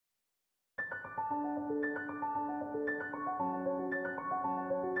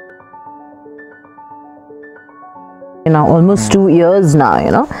almost 2 years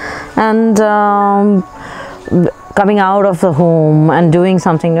now, and coming out of the home and doing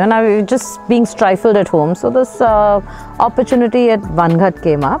something new, and I was just being stifled at home. So this opportunity at Vanghat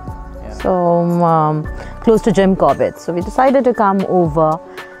came up, so close to Jim Corbett. So we decided to come over,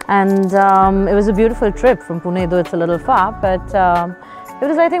 and it was a beautiful trip from Pune, though it's a little far, but it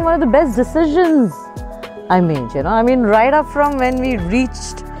was, I think, one of the best decisions I made. I mean, right up from when we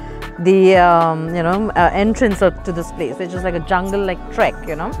reached the entrance up to this place, which is like a jungle like trek,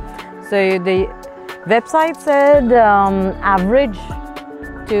 so the website said average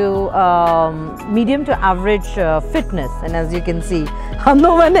to medium to average fitness, and as you can see, I'm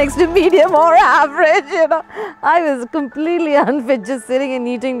nowhere next to medium or average. I was completely unfit just sitting and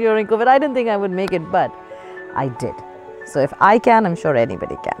eating during COVID. I didn't think I would make it, but I did. So if I can, I'm sure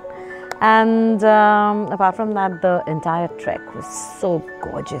anybody can. And apart from that, the entire trek was so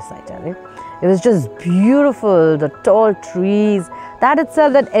gorgeous, I tell you. It was just beautiful, the tall trees, that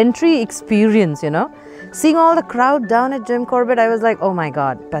itself, that entry experience, Seeing all the crowd down at Jim Corbett, I was like, oh my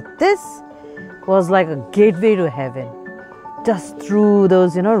God. But this was like a gateway to heaven. Just through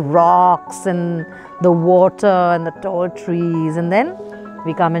those, rocks and the water and the tall trees. And then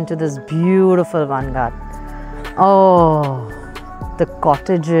we come into this beautiful Vanghat. Oh, the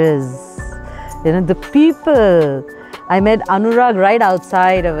cottages. The people. I met Anurag right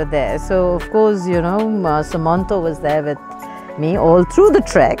outside over there. So, of course, Samanto was there with me all through the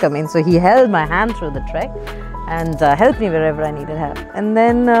trek. I mean, so he held my hand through the trek and helped me wherever I needed help. And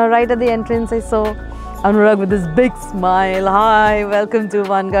then right at the entrance, I saw Anurag with this big smile. Hi, welcome to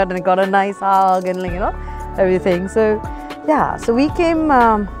Vanghat. And I got a nice hug and, everything. So, yeah, so we came.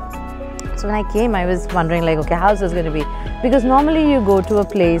 So when I came, I was wondering okay, how's this going to be? Because normally you go to a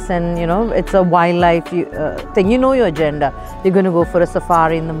place and, it's a wildlife thing. Your agenda. You're going to go for a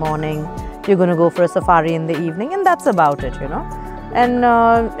safari in the morning. You're going to go for a safari in the evening. And that's about it, And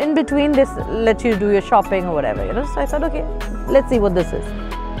in between this, let you do your shopping or whatever, So I thought, okay, let's see what this is.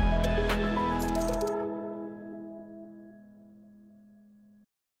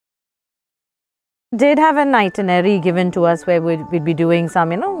 Did have an itinerary given to us where we'd be doing some,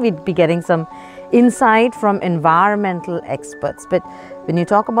 we'd be getting some insight from environmental experts. But when you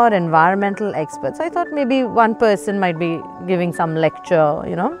talk about environmental experts, I thought maybe one person might be giving some lecture,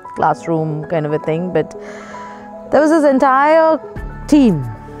 classroom kind of a thing. But there was this entire team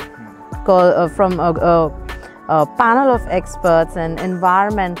called, from a panel of experts and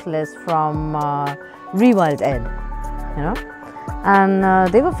environmentalists from RewildEd, And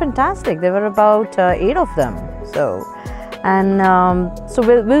they were fantastic. There were about 8 of them. So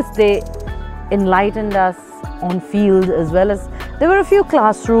whilst they enlightened us on field, as well as there were a few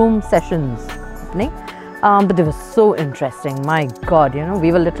classroom sessions happening, but they were so interesting. My God,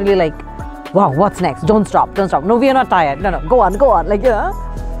 we were literally like, wow, what's next? Don't stop, don't stop. No, we are not tired. No, go on,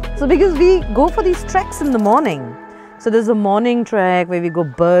 So because we go for these treks in the morning. So there's a morning trek where we go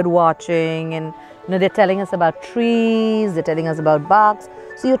bird watching, and they're telling us about trees, they're telling us about barks.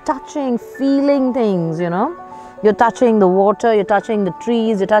 So you're touching, feeling things, You're touching the water, you're touching the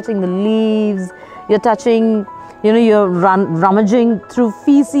trees, you're touching the leaves, you're touching, you're rummaging through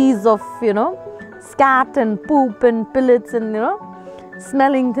feces of, scat and poop and pellets and,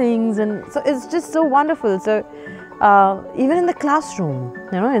 smelling things. And so it's just so wonderful. So even in the classroom,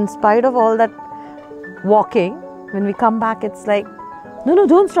 in spite of all that walking, when we come back, it's like, no,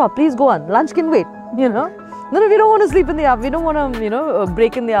 don't stop, please go on. Lunch can wait, No, we don't want to sleep in the afternoon. We don't want to,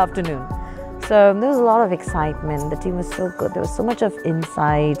 break in the afternoon. So there was a lot of excitement. The team was so good. There was so much of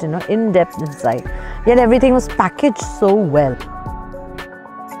insight, in-depth insight. Yet everything was packaged so well.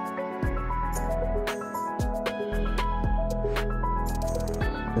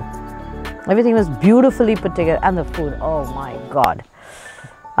 Everything was beautifully put together, and the food, oh my God.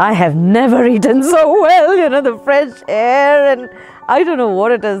 I have never eaten so well, the fresh air, and I don't know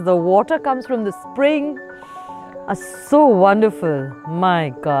what it is. The water comes from the spring. So wonderful,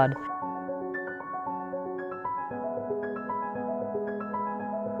 my God.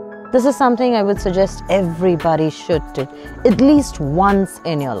 This is something I would suggest everybody should do, at least once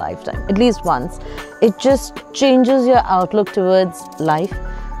in your lifetime, at least once. It just changes your outlook towards life,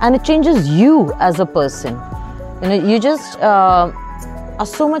 and it changes you as a person. You just are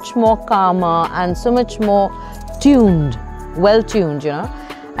so much more calmer and so much more tuned, well-tuned,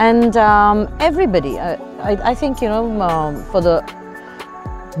 And everybody, I think, for the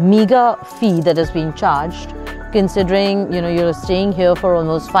meager fee that is being charged, considering, you're staying here for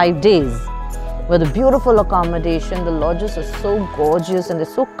almost 5 days with a beautiful accommodation. The lodges are so gorgeous and they're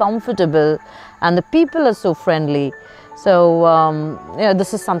so comfortable, and the people are so friendly. So,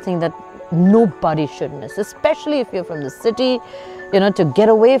 this is something that nobody should miss, especially if you're from the city, you know, to get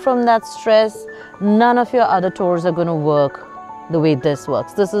away from that stress. None of your other tours are going to work the way this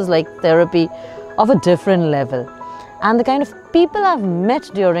works. This is like therapy of a different level. And the kind of people I've met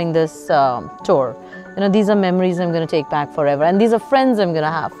during this tour, you know, these are memories I'm going to take back forever, and these are friends I'm going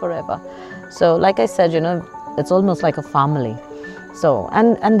to have forever. So like I said, you know, it's almost like a family. So,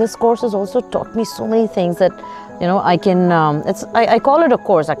 and this course has also taught me so many things that, you know, I can, I call it a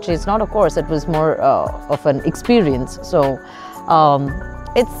course. Actually, it's not a course. It was more of an experience. So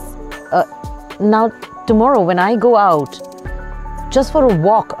now tomorrow when I go out, just for a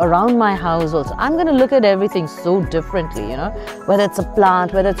walk around my house also, I'm going to look at everything so differently, you know, whether it's a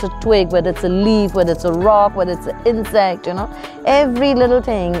plant, whether it's a twig, whether it's a leaf, whether it's a rock, whether it's an insect, you know, every little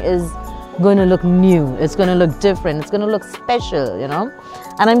thing is going to look new. It's going to look different. It's going to look special, you know,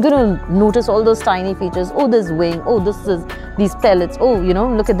 and I'm going to notice all those tiny features. Oh, this wing. Oh, this is these pellets. Oh, you know,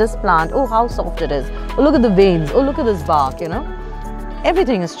 look at this plant. Oh, how soft it is. Oh, look at the veins. Oh, look at this bark, you know.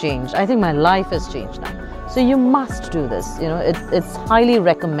 Everything has changed. I think my life has changed now. So you must do this, you know, it's highly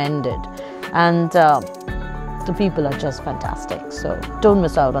recommended, and the people are just fantastic. So don't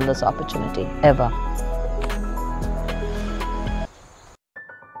miss out on this opportunity, ever.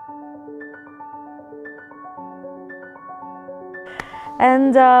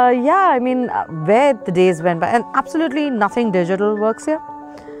 And yeah, I mean, where the days went by, and absolutely nothing digital works here.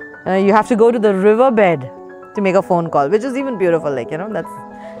 You have to go to the riverbed to make a phone call, which is even beautiful, like, you know, that's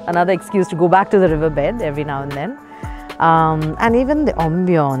another excuse to go back to the riverbed every now and then. And even the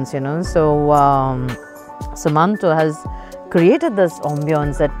ambience, you know, so Samanto has created this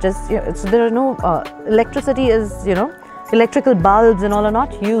ambience that just, you know, there are no, electricity is, you know, electrical bulbs and all are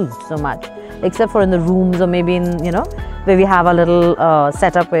not used so much, except for in the rooms or maybe in, you know, where we have a little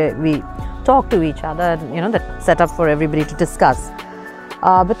setup where we talk to each other, and, you know, that setup for everybody to discuss.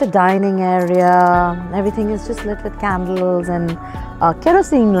 But the dining area, everything is just lit with candles and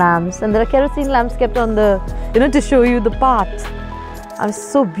kerosene lamps, and there are kerosene lamps kept on the, you know, to show you the path. And it's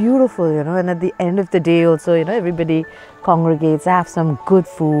so beautiful, you know, and at the end of the day also, you know, everybody congregates, have some good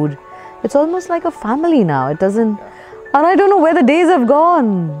food. It's almost like a family now. It doesn't, and I don't know where the days have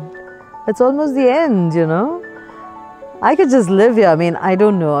gone. It's almost the end, you know. I could just live here. I mean, I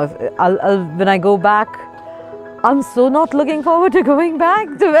don't know. When I go back, I'm so not looking forward to going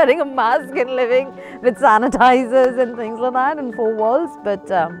back to wearing a mask and living with sanitizers and things like that and 4 walls. But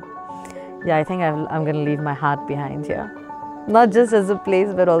yeah, I think I'm going to leave my heart behind here. Not just as a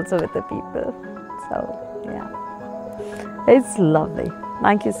place, but also with the people. So yeah, it's lovely.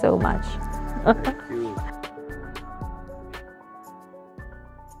 Thank you so much.